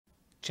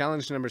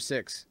Challenge number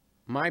 6,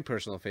 my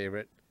personal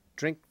favorite,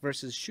 drink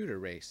versus shooter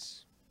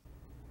race.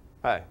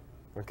 Hi.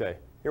 Okay,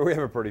 here we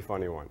have a pretty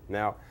funny one.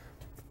 Now,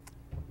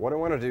 what I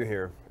want to do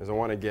here is I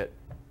want to get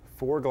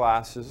 4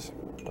 glasses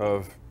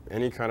of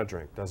any kind of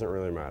drink. Doesn't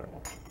really matter.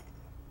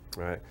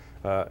 All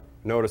right.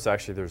 Notice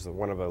actually there's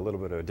one of a little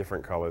bit of a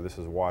different color. This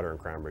is water and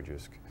cranberry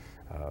juice.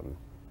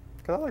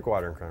 Because I like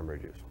water and cranberry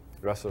juice.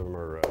 The rest of them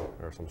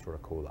are some sort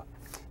of cola.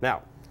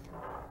 Now,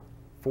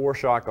 4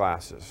 shot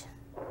glasses.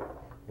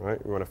 All right.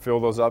 You want to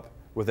fill those up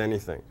with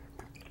anything.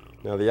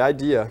 Now the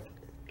idea,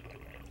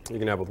 you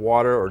can have with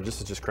water or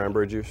just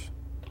cranberry juice.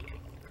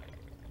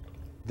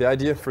 The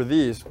idea for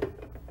these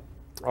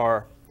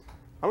are,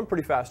 I'm a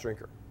pretty fast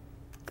drinker,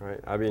 right?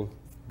 I've been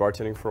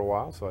bartending for a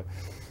while, so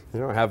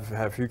I have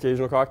a few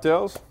occasional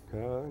cocktails.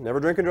 Never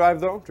drink and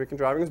drive though. Drinking and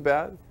driving is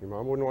bad. Your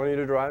mom wouldn't want you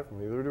to drive,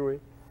 neither do we.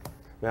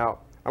 Now,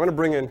 I'm going to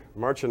bring in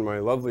Marcin, my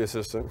lovely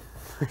assistant.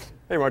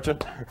 Hey, Marcin.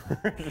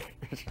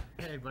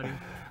 Hey, buddy.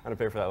 I'm going to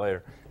pay for that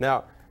later.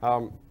 Now,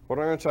 what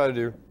I'm going to try to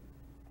do,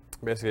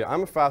 basically,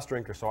 I'm a fast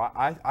drinker, so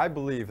I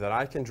believe that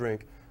I can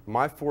drink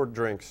my 4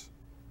 drinks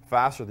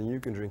faster than you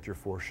can drink your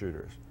 4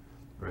 shooters.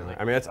 Really?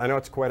 I mean, I know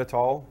it's quite a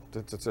tall,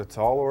 it's a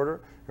tall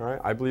order. All right,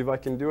 I believe I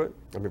can do it.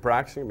 I've been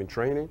practicing, I've been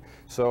training.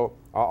 So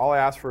all I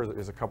ask for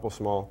is a couple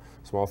small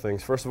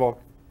things. First of all,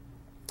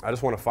 I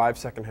just want a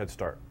 5-second head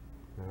start.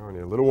 I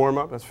need a little warm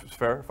up. That's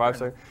fair. 5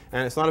 seconds,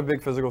 and it's not a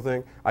big physical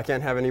thing. I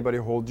can't have anybody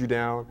hold you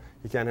down.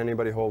 You can't have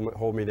anybody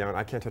hold me down.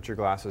 I can't touch your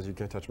glasses. You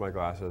can't touch my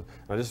glasses.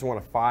 I just want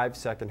a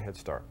 5-second head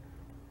start.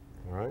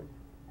 All right.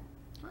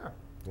 Sure.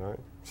 All right.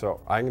 So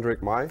I can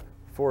drink my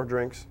 4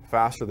 drinks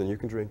faster than you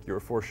can drink your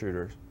 4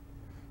 shooters.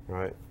 All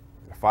right.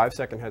 A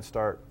 5-second head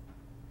start.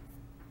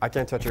 I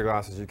can't touch your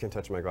glasses. You can't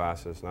touch my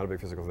glasses. Not a big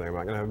physical thing. I'm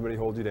not going to have anybody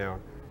hold you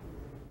down.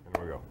 And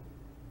we'll go.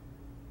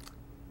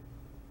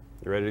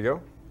 You ready to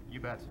go? You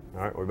bet.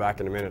 All right. We're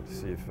back in a minute to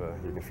see if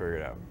you can figure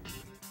it out.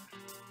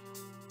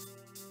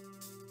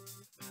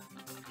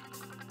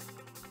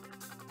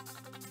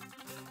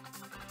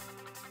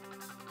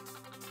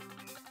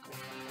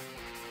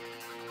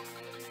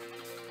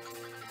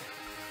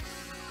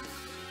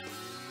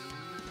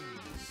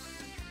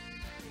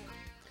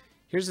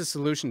 Here's the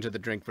solution to the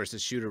drink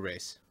versus shooter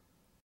race.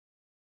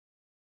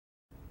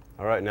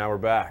 All right, now we're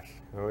back.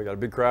 We got a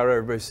big crowd,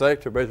 everybody's psyched,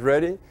 everybody's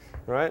ready.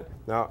 All right,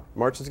 now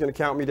Marcin's going to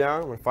count me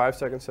down when 5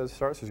 seconds says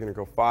start, so he's going to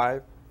go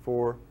 5,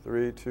 4,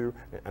 3, 2,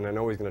 and I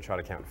know he's going to try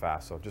to count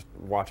fast, so just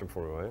watch him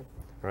for me, right?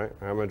 All right,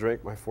 I'm going to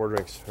drink my 4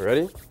 drinks.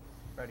 Ready?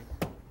 Ready.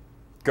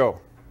 Go.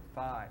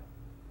 5,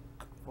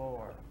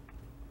 4,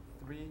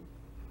 3,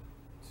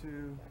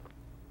 2,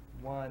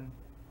 1.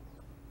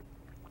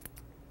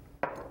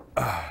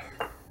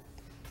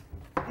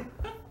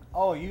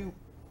 Oh, you.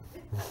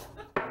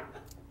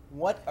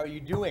 What are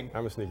you doing?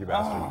 I'm a sneaky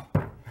bastard.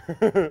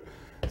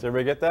 Does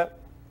everybody get that?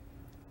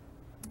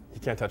 He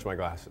can't touch my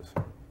glasses.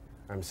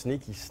 I'm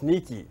sneaky,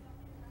 sneaky.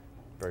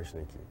 Very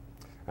sneaky.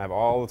 I have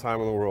all the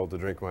time in the world to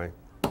drink my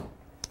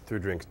 3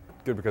 drinks.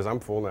 Good, because I'm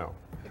full now.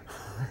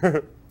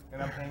 And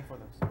I'm paying for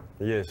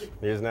this.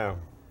 He is now.